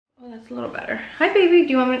That's a little better. Hi, baby. Do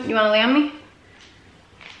you want to lay on me?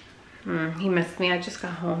 He missed me. I just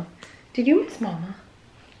got home. Did you miss mama?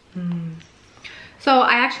 So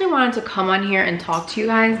I actually wanted to come on here and talk to you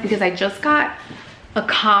guys because I just got a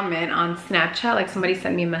comment on Snapchat. Like, somebody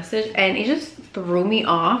sent me a message and it just threw me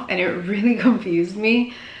off and it really confused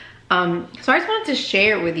me. So I just wanted to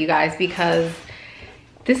share it with you guys because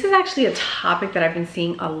this is actually a topic that I've been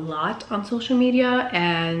seeing a lot on social media,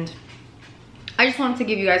 and I just wanted to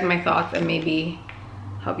give you guys my thoughts and maybe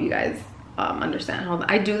help you guys understand how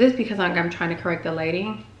I do this, because I'm trying to correct the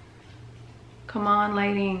lighting. Come on,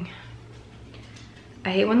 lighting.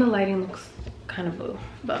 I hate when the lighting looks kind of blue,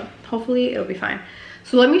 but hopefully it'll be fine.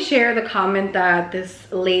 So let me share the comment that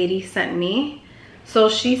this lady sent me. So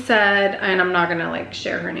she said, and I'm not gonna like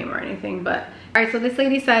share her name or anything, but all right, so this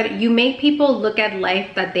lady said, you make people look at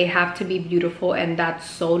life that they have to be beautiful, and that's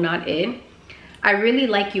so not it. I really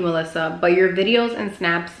like you, Melissa, but your videos and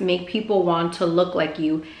snaps make people want to look like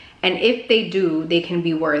you, and if they do, they can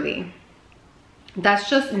be worthy. That's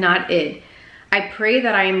just not it. I pray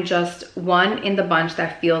that I am just one in the bunch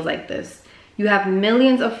that feels like this. You have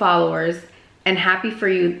millions of followers, and happy for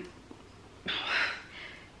you.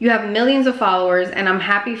 You have millions of followers, and I'm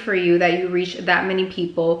happy for you that you reach that many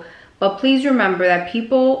people. But please remember that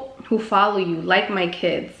people who follow you, like my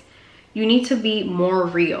kids, you need to be more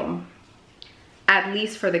real. At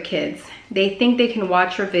least for the kids. They think they can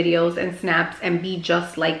watch your videos and snaps and be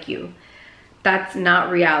just like you. That's not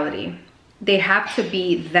reality. They have to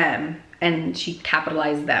be them, and she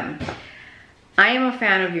capitalized them. I am a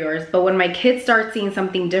fan of yours, but when my kids start seeing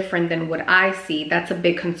something different than what I see, that's a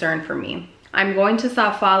big concern for me. I'm going to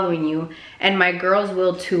stop following you, and my girls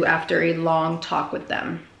will too after a long talk with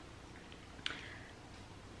them.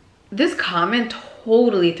 This comment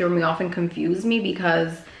totally threw me off and confused me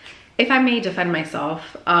because, if I may defend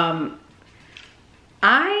myself, I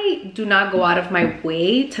do not go out of my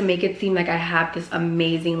way to make it seem like I have this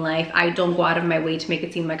amazing life. I don't go out of my way to make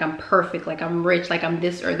it seem like I'm perfect, like I'm rich, like I'm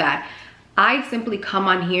this or that. I simply come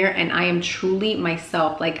on here and I am truly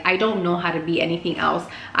myself. Like, I don't know how to be anything else.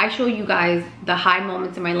 I show you guys the high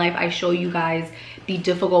moments in my life. I show you guys the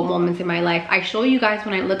difficult moments in my life. I show you guys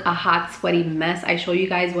when I look a hot, sweaty mess. I show you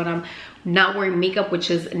guys when I'm not wearing makeup, which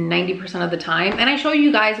is 90% of the time. And I show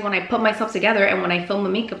you guys when I put myself together and when I film a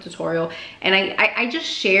makeup tutorial. And I just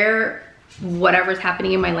share whatever's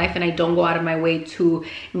happening in my life, and I don't go out of my way to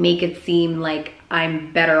make it seem like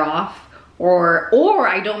I'm better off. Or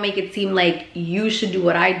I don't make it seem like you should do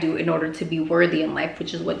what I do in order to be worthy in life,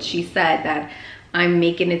 which is what she said, that I'm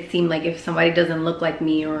making it seem like if somebody doesn't look like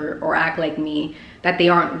me or act like me, that they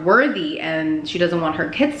aren't worthy, and she doesn't want her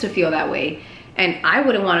kids to feel that way. And I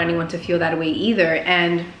wouldn't want anyone to feel that way either.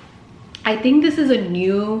 And I think this is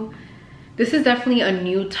definitely a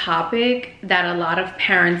new topic that a lot of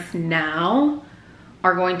parents now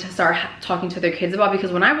are going to start talking to their kids about,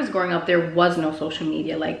 because when I was growing up, there was no social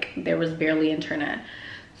media. Like, there was barely internet.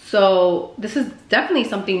 So this is definitely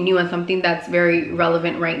something new and something that's very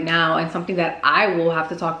relevant right now, and something that I will have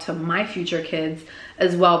to talk to my future kids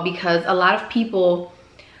as well, because a lot of people,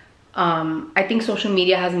 I think social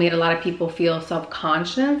media has made a lot of people feel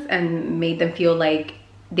self-conscious and made them feel like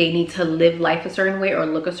they need to live life a certain way or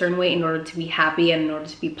look a certain way in order to be happy and in order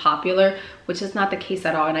to be popular, which is not the case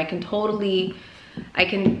at all. And I can totally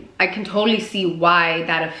see why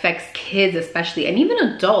that affects kids especially, and even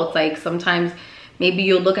adults. Like, sometimes maybe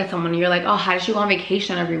you'll look at someone and you're like, oh, how does she go on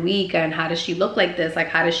vacation every week, and how does she look like this, like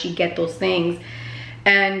how does she get those things?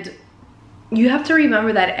 And you have to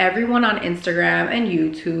remember that everyone on Instagram and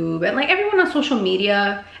YouTube and like everyone on social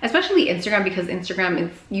media, especially Instagram, because Instagram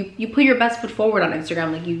is, you put your best foot forward on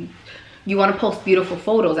Instagram. Like, you want to post beautiful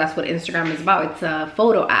photos. That's what Instagram is about. It's a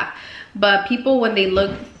photo app. But people, when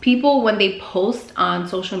they post on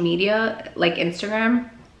social media like Instagram,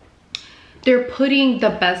 they're putting the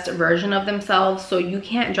best version of themselves. So you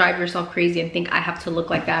can't drive yourself crazy and think, I have to look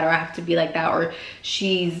like that, or I have to be like that, or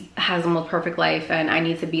has the most perfect life and I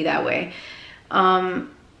need to be that way. And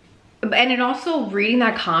it also, reading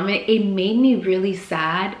that comment, it made me really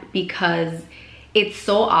sad, because it's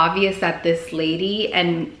so obvious that this lady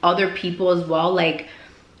and other people as well, like,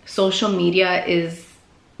 social media is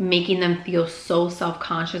making them feel so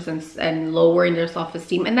self-conscious and lowering their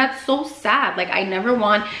self-esteem, and that's so sad. Like, I never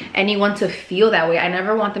want anyone to feel that way. I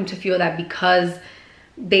never want them to feel that because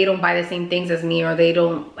they don't buy the same things as me, or they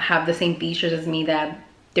don't have the same features as me, that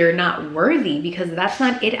they're not worthy, because that's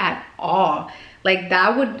not it at all. Like,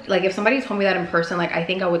 that would, like, if somebody told me that in person, like, I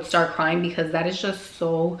think I would start crying, because that is just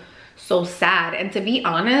so sad. And to be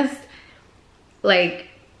honest, like,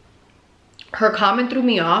 her comment threw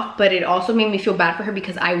me off, but it also made me feel bad for her,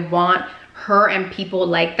 because I want her and people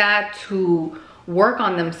like that to work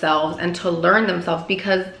on themselves and to learn themselves.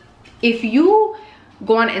 Because if you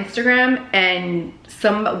go on Instagram and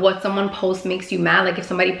what someone posts makes you mad, like if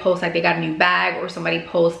somebody posts like they got a new bag, or somebody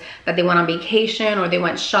posts that they went on vacation or they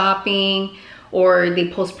went shopping, or they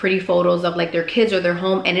post pretty photos of like their kids or their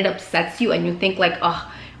home, and it upsets you and you think like,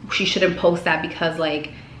 oh, she shouldn't post that because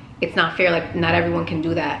like it's not fair, like not everyone can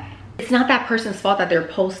do that. It's not that person's fault that they're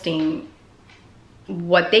posting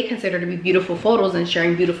what they consider to be beautiful photos and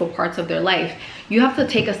sharing beautiful parts of their life. You have to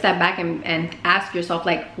take a step back and ask yourself,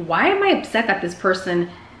 like, why am I upset that this person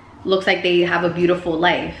looks like they have a beautiful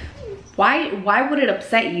life? Why would it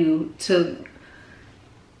upset you to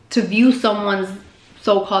view someone's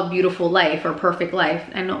so-called beautiful life or perfect life?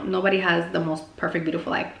 And nobody has the most perfect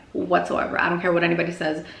beautiful life whatsoever. I don't care what anybody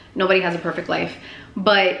says, nobody has a perfect life.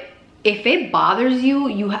 But if it bothers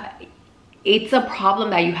you, it's a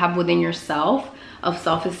problem that you have within yourself of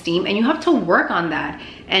self-esteem, and you have to work on that.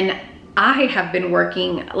 And I have been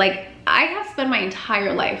working, like I have spent my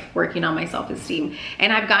entire life working on my self-esteem,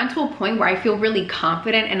 and I've gotten to a point where I feel really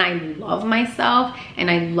confident and I love myself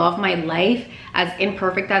and I love my life. As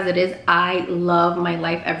imperfect as it is, I love my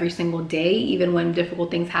life every single day. Even when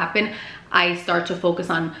difficult things happen, I start to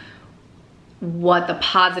focus on what the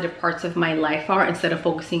positive parts of my life are instead of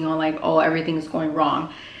focusing on like, oh, everything's going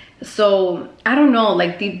wrong. So I don't know,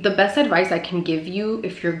 like the best advice I can give you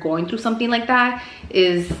if you're going through something like that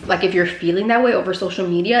is, like, if you're feeling that way over social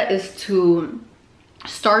media, is to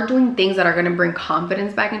start doing things that are going to bring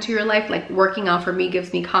confidence back into your life. Like working out for me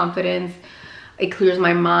gives me confidence. It clears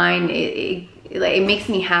my mind. It makes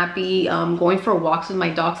me happy. Going for walks with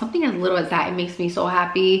my dog, something as little as that, it makes me so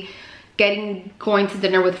happy. Going to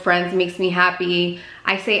dinner with friends makes me happy.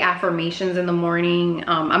 I say affirmations in the morning.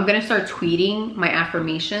 I'm gonna start tweeting my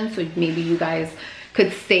affirmations, so maybe you guys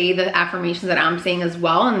could say the affirmations that I'm saying as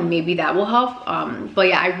well, and maybe that will help. But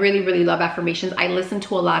yeah, I really love affirmations. I listen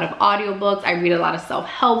to a lot of audiobooks. I read a lot of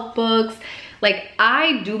self-help books. Like,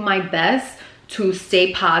 I do my best to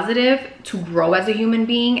stay positive, to grow as a human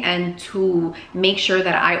being, and to make sure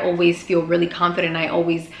that I always feel really confident. I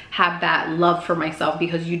always have that love for myself,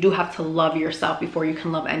 because you do have to love yourself before you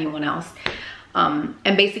can love anyone else.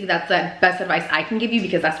 And basically that's the best advice I can give you,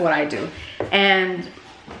 because that's what I do. And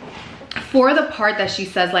for the part that she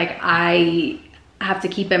says, like, I have to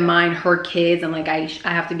keep in mind her kids and like I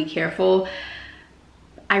have to be careful,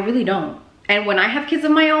 I really don't. And when I have kids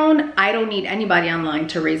of my own, I don't need anybody online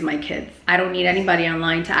to raise my kids. I don't need anybody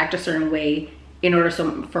online to act a certain way in order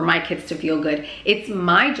for my kids to feel good. It's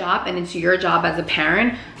my job, and it's your job as a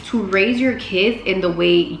parent, to raise your kids in the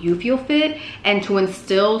way you feel fit, and to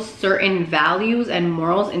instill certain values and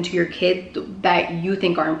morals into your kids that you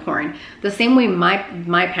think are important. The same way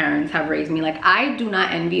my parents have raised me. Like, I do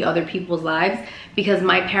not envy other people's lives, because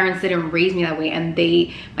my parents didn't raise me that way. And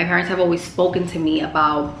my parents have always spoken to me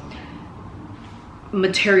about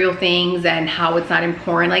material things and how it's not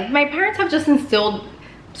important. Like, my parents have just instilled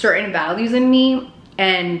certain values in me,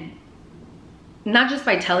 and not just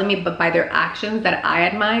by telling me, but by their actions, that I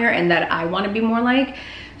admire and that I want to be more like.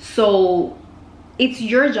 So it's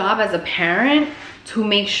your job as a parent to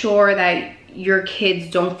make sure that your kids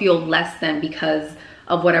don't feel less than because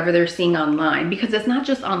of whatever they're seeing online. Because it's not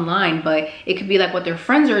just online, but it could be like what their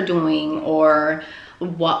friends are doing, or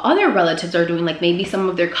what other relatives are doing. Like maybe some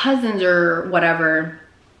of their cousins or whatever,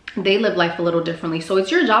 they live life a little differently. So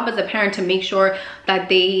it's your job as a parent to make sure that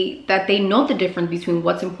they know the difference between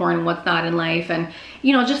what's important and what's not in life, and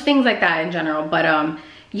you know, just things like that in general. But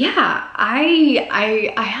yeah,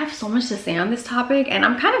 I have so much to say on this topic, and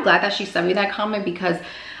I'm kind of glad that she sent me that comment, because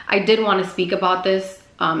I did want to speak about this,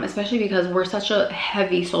 especially because we're such a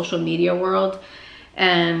heavy social media world,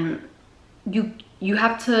 and you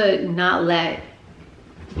have to not let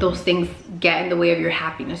those things get in the way of your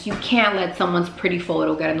happiness. You can't let someone's pretty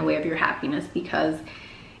photo get in the way of your happiness, because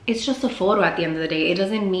it's just a photo at the end of the day. It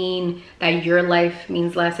doesn't mean that your life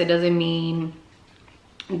means less. It doesn't mean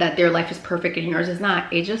that their life is perfect and yours is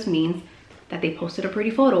not. It just means that they posted a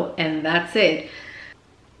pretty photo, and that's it.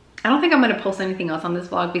 I don't think I'm going to post anything else on this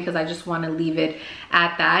vlog, because I just want to leave it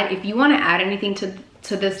at that. If you want to add anything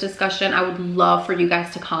to this discussion, I would love for you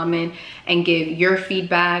guys to comment and give your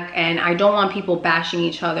feedback. And I don't want people bashing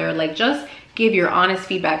each other. Like, just give your honest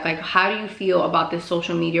feedback. Like, how do you feel about this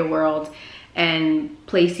social media world and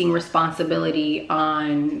placing responsibility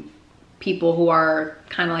on people who are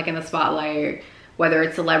kind of like in the spotlight, whether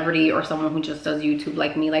it's celebrity or someone who just does YouTube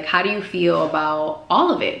like me? Like, how do you feel about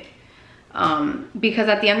all of it? Because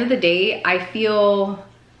at the end of the day, I feel,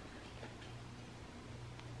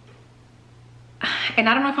 and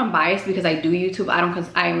I don't know if I'm biased because I do YouTube.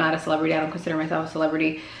 I'm not a celebrity. I don't consider myself a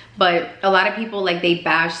celebrity. But a lot of people, like, they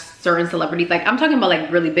bash certain celebrities. Like, I'm talking about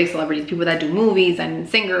like really big celebrities, people that do movies and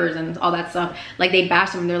singers and all that stuff. Like, they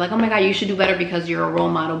bash them. They're like, oh my God, you should do better because you're a role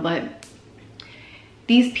model. But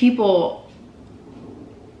these people,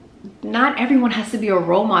 not everyone has to be a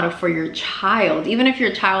role model for your child. Even if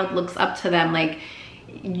your child looks up to them, like,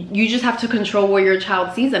 you just have to control what your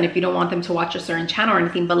child sees, and if you don't want them to watch a certain channel or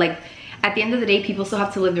anything. But like, at the end of the day, people still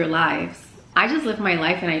have to live their lives. I just live my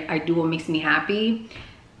life, and I do what makes me happy,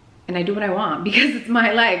 and I do what I want because it's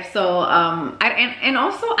my life. So and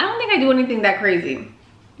also, I don't think I do anything that crazy.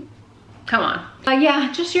 Come on.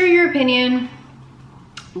 Yeah, just share your opinion,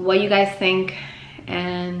 what you guys think,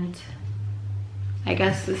 and I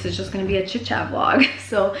guess this is just gonna be a chit chat vlog.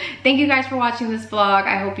 So thank you guys for watching this vlog.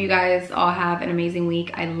 I hope you guys all have an amazing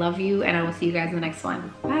week. I love you, and I will see you guys in the next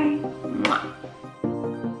one. Bye. Mwah.